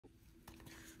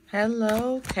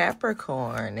Hello,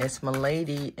 Capricorn. It's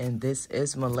Malady, and this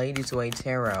is Maladys Way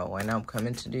Tarot, and I'm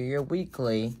coming to do your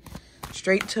weekly,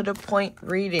 straight to the point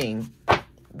reading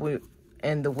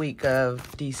in the week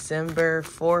of December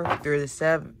 4th through the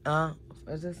 7th.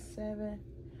 Is it 7?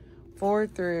 4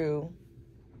 through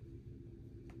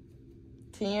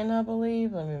 10, I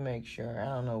believe. Let me make sure. I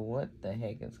don't know what the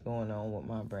heck is going on with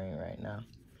my brain right now.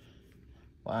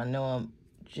 Well, I know I'm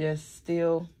just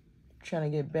still trying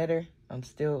to get better. I'm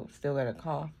still got a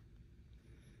cough.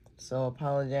 So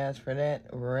apologize for that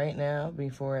right now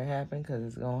before it happened, because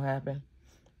it's going to happen.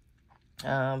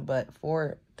 But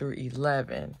 4 through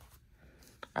 11.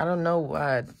 I don't know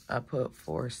why I put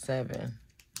 4-7.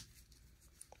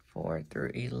 4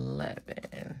 through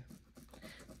 11.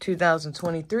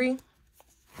 2023.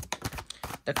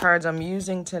 The cards I'm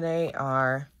using today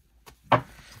are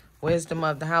Wisdom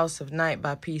of the House of Night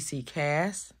by PC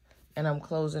Cass. And I'm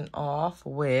closing off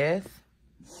with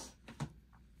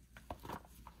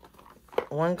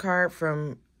one card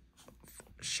from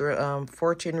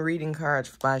Fortune Reading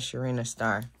Cards by Sharina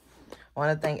Starr. I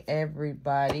want to thank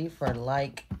everybody for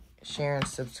sharing,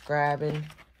 subscribing,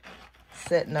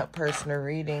 setting up personal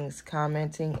readings,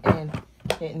 commenting, and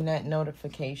hitting that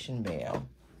notification bell.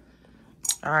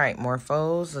 All right,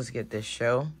 Morphos, let's get this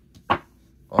show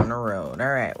on the road. All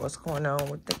right, what's going on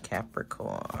with the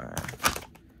Capricorn?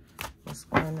 What's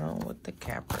going on with the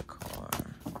Capricorn?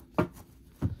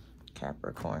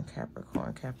 Capricorn.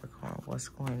 What's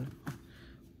going on?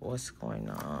 What's going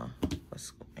on?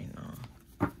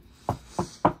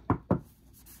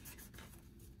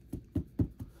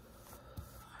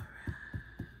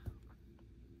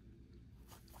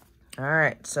 All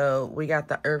right, so we got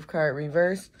the Earth card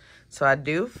reversed. So I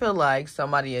do feel like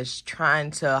somebody is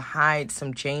trying to hide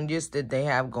some changes that they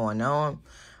have going on.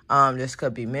 This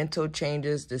could be mental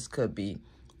changes. This could be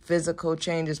physical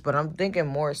changes. But I'm thinking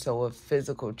more so of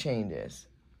physical changes.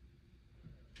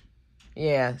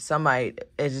 Yeah,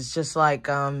 it's just like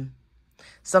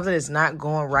something is not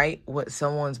going right with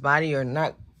someone's body or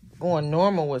not going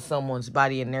normal with someone's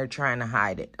body, and they're trying to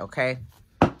hide it, okay?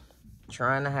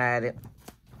 Trying to hide it.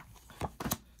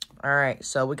 All right,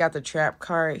 so we got the Trap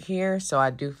card here. So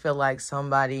I do feel like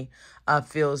somebody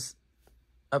feels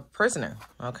a prisoner,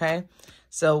 okay?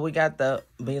 So we got the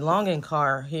Belonging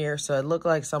card here. So it looked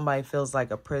like somebody feels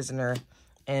like a prisoner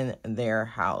in their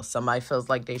house. Somebody feels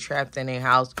like they trapped in a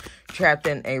house, trapped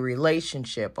in a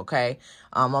relationship, okay?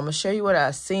 I'm going to show you what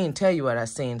I seen, tell you what I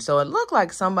seen. So it looked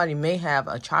like somebody may have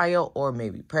a child or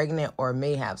maybe pregnant or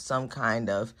may have some kind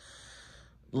of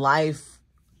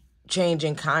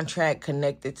life-changing contract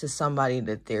connected to somebody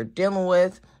that they're dealing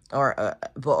with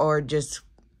or just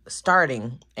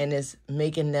starting, and it's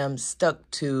making them stuck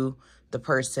to the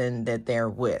person that they're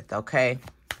with, okay?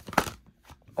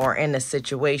 Or in the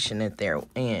situation that they're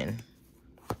in.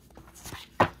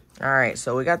 All right,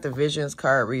 so we got the Visions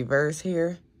card reverse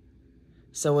here.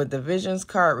 So with the Visions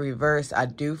card reverse, I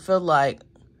do feel like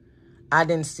I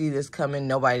didn't see this coming.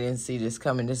 Nobody didn't see this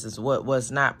coming. This is what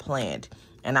was not planned.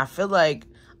 And I feel like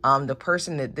the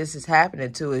person that this is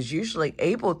happening to is usually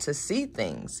able to see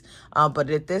things. But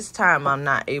at this time, I'm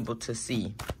not able to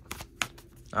see.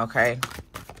 Okay?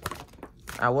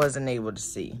 I wasn't able to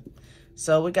see.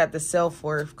 So we got the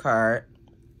Self-Worth card.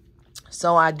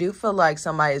 So I do feel like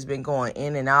somebody has been going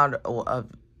in and out of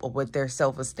with their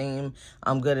self-esteem.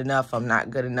 I'm good enough. I'm not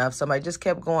good enough. Somebody just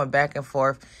kept going back and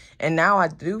forth. And now I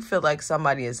do feel like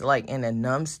somebody is like in a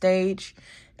numb stage.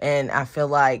 And I feel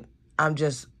like I'm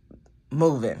just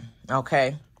moving.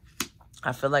 Okay?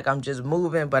 I feel like I'm just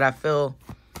moving, but I feel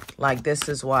like this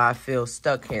is why I feel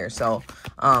stuck here. So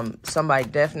somebody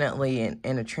definitely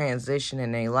in a transition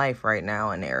in their life right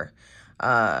now, and they're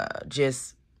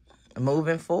just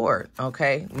moving forward,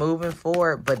 okay? Moving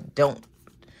forward, but don't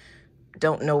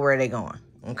know where they're going,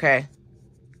 okay?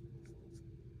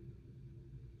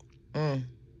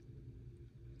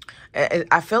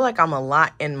 I feel like I'm a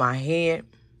lot in my head.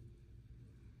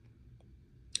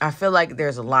 I feel like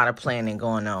there's a lot of planning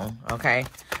going on, okay?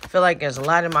 I feel like there's a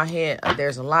lot in my head.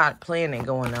 There's a lot of planning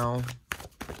going on.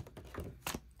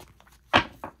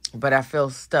 But I feel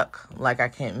stuck, like I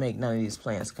can't make none of these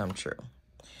plans come true.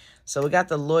 So we got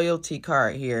the Loyalty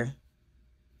card here.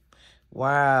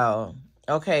 Wow.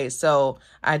 Okay, so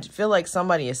I feel like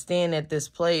somebody is staying at this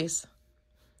place,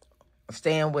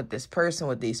 staying with this person,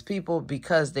 with these people,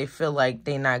 because they feel like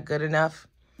they're not good enough.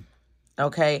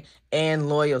 Okay, and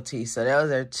loyalty. So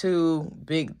those are two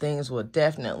big things will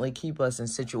definitely keep us in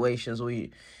situations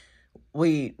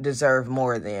we deserve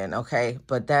more than, okay?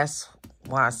 But that's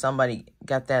why somebody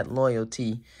got that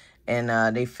loyalty, and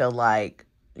they feel like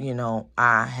you know,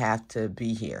 I have to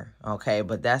be here, okay?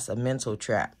 But that's a mental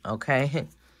trap, okay?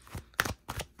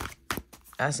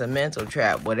 That's a mental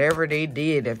trap. Whatever they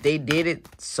did, if they did it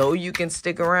so you can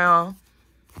stick around,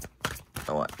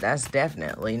 oh, that's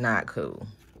definitely not cool.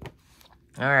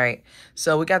 All right,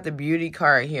 so we got the beauty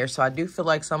card here. So I do feel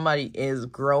like somebody is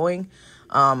growing.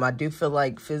 I do feel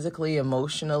like physically,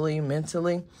 emotionally,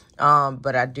 mentally.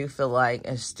 But I do feel like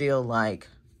it's still like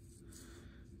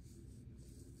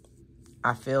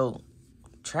I feel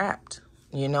trapped,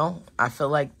 you know? I feel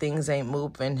like things ain't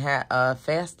moving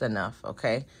fast enough,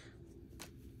 okay?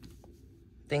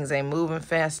 Things ain't moving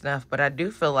fast enough, but I do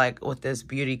feel like with this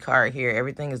beauty card here,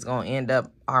 everything is going to end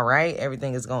up all right.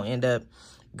 Everything is going to end up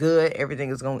good. Everything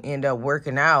is going to end up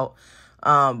working out.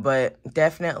 But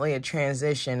definitely a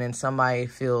transition, and somebody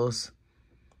feels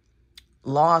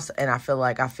lost, and I feel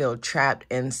like I feel trapped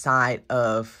inside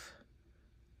of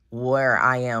where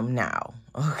I am now,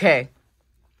 okay?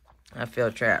 I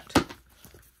feel trapped.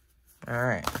 All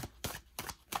right.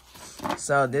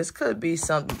 So this could be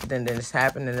something that is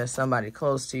happening to somebody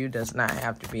close to you. Does not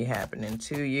have to be happening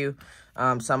to you.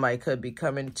 Somebody could be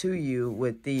coming to you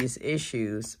with these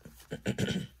issues.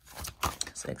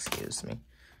 So, excuse me.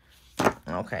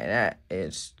 Okay, that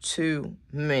is too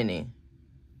many.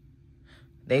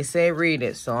 They say read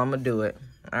it, so I'm going to do it.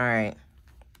 All right.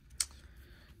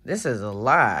 This is a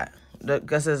lot.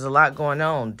 Because there's a lot going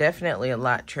on. Definitely a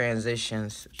lot of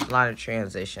transitions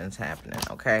happening,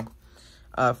 okay?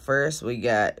 First, we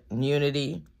got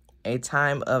unity, a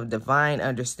time of divine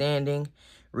understanding,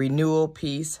 renewal,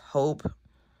 peace, hope.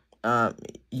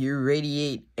 You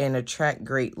radiate and attract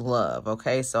great love,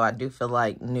 okay? So I do feel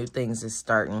like new things is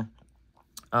starting.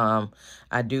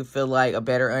 I do feel like a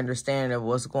better understanding of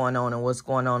what's going on and what's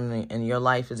going on in your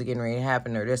life is getting ready to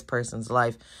happen, or this person's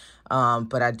life.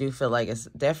 But I do feel like it's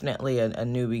definitely a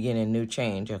new beginning, new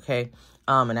change, okay?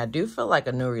 And I do feel like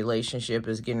a new relationship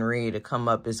is getting ready to come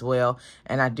up as well.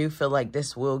 And I do feel like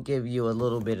this will give you a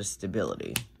little bit of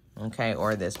stability, okay?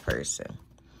 Or this person.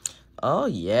 Oh,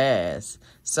 yes.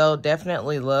 So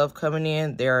definitely love coming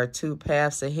in. There are two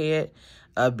paths ahead.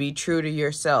 Be true to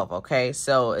yourself, okay?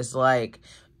 So it's like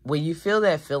when you feel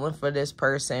that feeling for this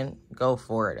person, go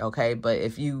for it, okay? But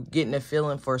if you getting a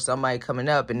feeling for somebody coming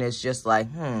up and it's just like,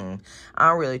 I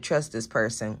don't really trust this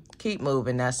person, keep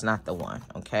moving. That's not the one,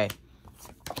 okay?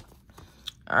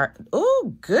 All right.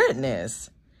 Oh, goodness.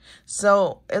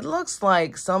 So it looks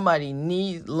like somebody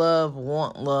needs love,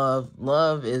 want love.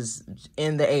 Love is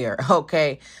in the air,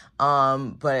 okay?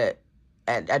 But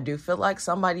I do feel like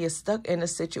somebody is stuck in a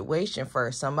situation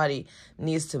first. Somebody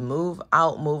needs to move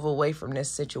out, move away from this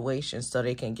situation so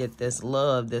they can get this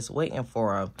love that's waiting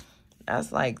for them.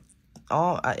 That's like,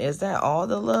 is that all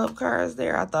the love cards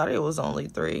there? I thought it was only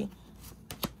 3.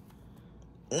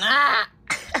 Nah!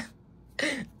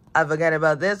 I forgot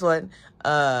about this one.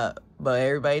 But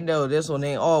everybody know this one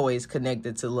ain't always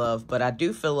connected to love. But I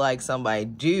do feel like somebody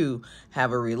do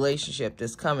have a relationship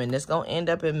that's coming. That's going to end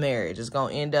up in marriage. It's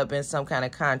going to end up in some kind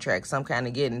of contract, some kind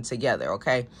of getting together,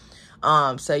 okay?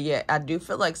 So, yeah, I do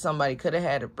feel like somebody could have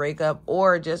had a breakup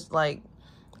or just, like,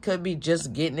 could be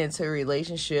just getting into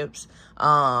relationships.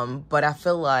 But I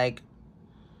feel like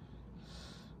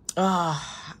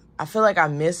I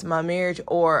miss my marriage,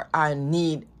 or I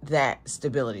need that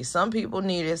stability. Some people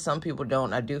need it, some people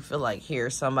don't. I do feel like here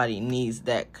somebody needs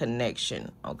that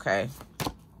connection, okay?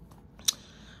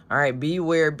 All right,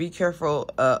 beware, be careful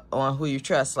on who you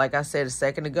trust. Like I said a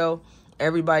second ago,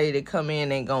 everybody that come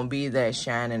in ain't gonna be that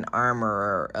shining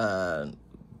armor or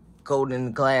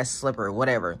golden glass slipper,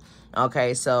 whatever.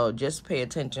 Okay, so just pay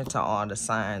attention to all the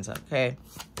signs, okay?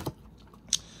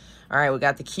 All right, we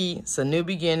got the key. So new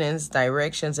beginnings,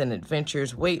 directions, and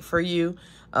adventures wait for you.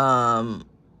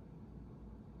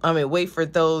 Wait for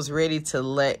those ready to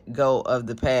let go of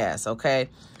the past, okay?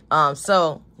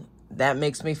 So that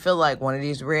makes me feel like one of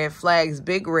these red flags,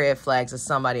 big red flags, is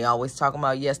somebody always talking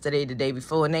about yesterday, the day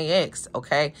before, and they ex,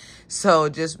 okay? So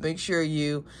just make sure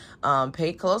you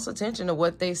pay close attention to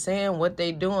what they saying, what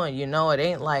they doing. You know, it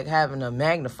ain't like having a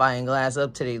magnifying glass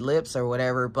up to their lips or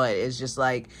whatever, but it's just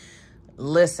like,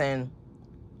 listen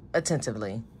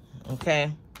attentively,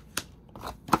 okay?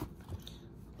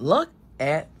 Look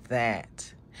at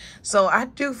that. So I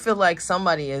do feel like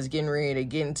somebody is getting ready to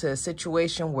get into a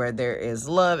situation where there is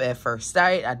love at first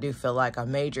sight. I do feel like a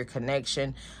major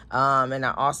connection. And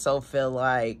I also feel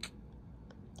like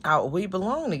we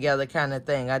belong together kind of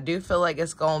thing. I do feel like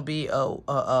it's going to be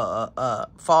a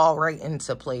fall right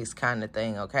into place kind of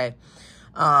thing, okay?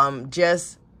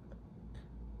 Just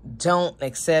don't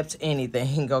accept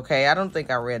anything, okay? I don't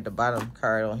think I read the bottom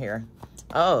card on here.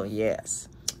 Oh, yes.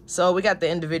 So we got the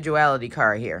individuality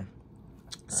card here.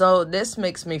 So this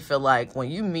makes me feel like when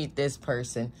you meet this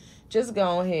person, just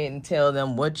go ahead and tell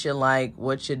them what you like,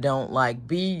 what you don't like.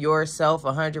 Be yourself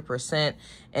 100%,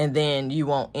 and then you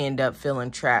won't end up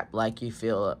feeling trapped like you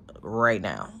feel right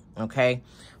now, okay?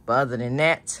 But other than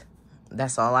that,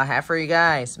 that's all I have for you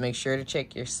guys. Make sure to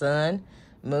check your sun,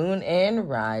 moon, and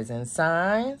rising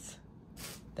signs.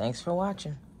 Thanks for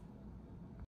watching.